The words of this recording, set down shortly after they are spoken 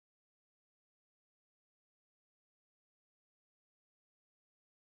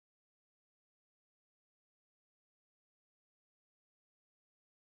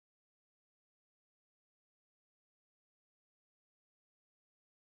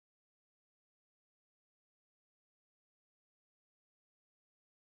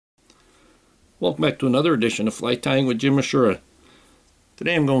Welcome back to another edition of Fly Tying with Jim Misiura.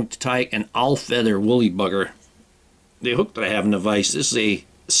 Today I'm going to tie an all feather woolly bugger. The hook that I have in the vise, this is a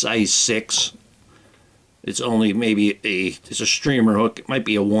size 6. It's only maybe it's a streamer hook. It might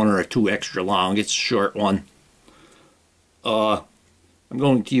be a 1 or a 2 extra long. It's a short one. I'm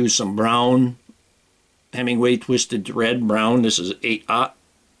going to use some brown Hemingway twisted thread brown. This is 8/0,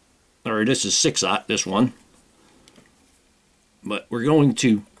 or this is 6/0, this one. But we're going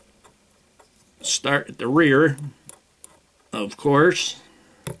to start at the rear, of course,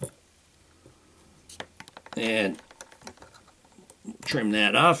 and trim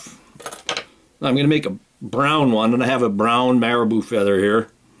that off. I'm going to make a brown one, and I have a brown Marabou feather here.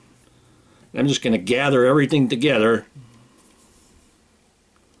 I'm just going to gather everything together,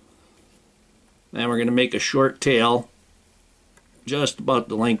 and we're going to make a short tail just about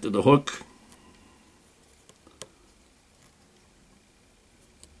the length of the hook.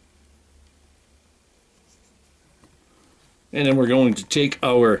 And then we're going to take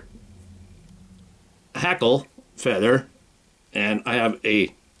our Hackle feather, and I have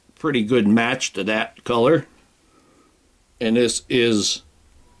a pretty good match to that color. And this is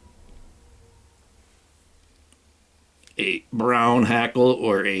a brown Hackle,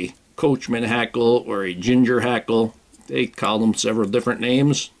 or a Coachman Hackle, or a ginger Hackle. They call them several different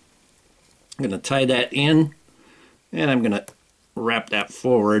names. I'm going to tie that in, and I'm going to wrap that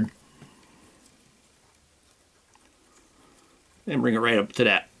forward. And bring it right up to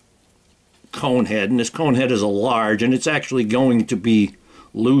that cone head. And this cone head is a large, and it's actually going to be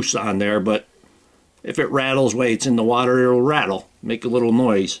loose on there, but if it rattles while it's in the water, it'll rattle, make a little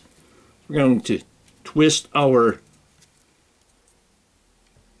noise. We're going to twist our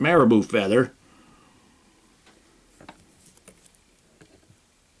Marabou feather,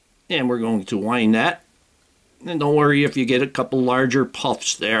 and we're going to wind that. And don't worry if you get a couple larger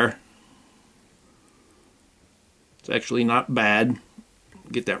puffs there. It's actually not bad.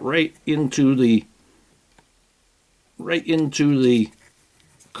 Get that right into the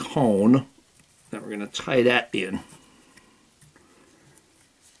cone. Now we're going to tie that in.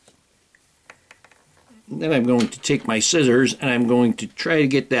 And then I'm going to take my scissors, and I'm going to try to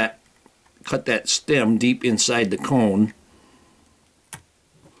get that, cut that stem deep inside the cone.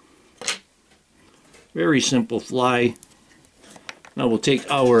 Very simple fly. Now we'll take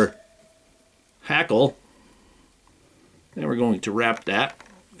our Hackle, and we're going to wrap that.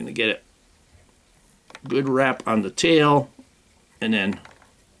 I'm going to get a good wrap on the tail, and then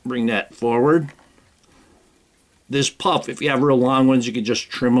bring that forward. This puff, if you have real long ones, you can just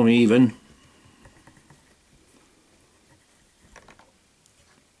trim them even.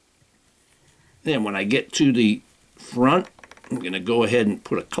 Then when I get to the front, I'm going to go ahead and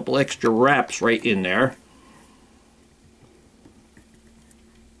put a couple extra wraps right in there.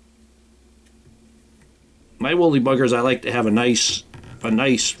 My woolly buggers, I like to have a nice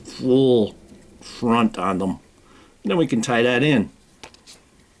full front on them. And then we can tie that in.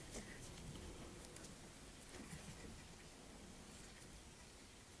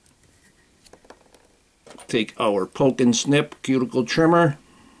 Take our poke and snip cuticle trimmer.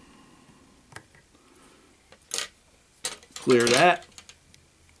 Clear that.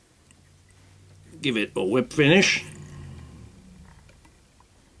 Give it a whip finish.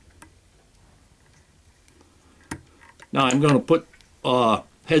 Now I'm going to put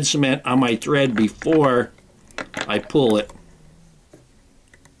head cement on my thread before I pull it.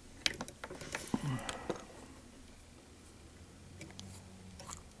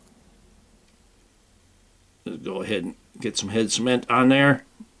 Let's go ahead and get some head cement on there.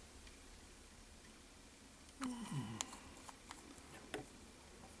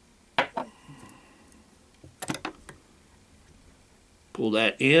 Pull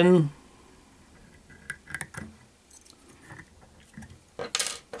that in.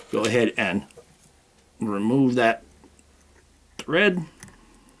 Go ahead and remove that thread.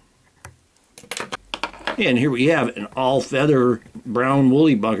 And here we have an all feather brown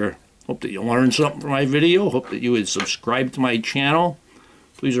woolly bugger. Hope that you learned something from my video. Hope that you would subscribe to my channel.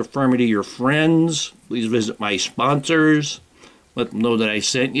 Please refer me to your friends. Please visit my sponsors. Let them know that I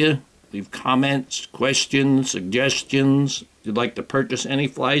sent you. Leave comments, questions, suggestions. If you'd like to purchase any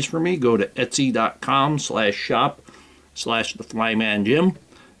flies for me, go to etsy.com/shop/theflymanjim.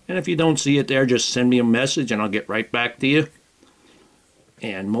 And if you don't see it there, just send me a message and I'll get right back to you.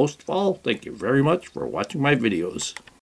 And most of all, thank you very much for watching my videos.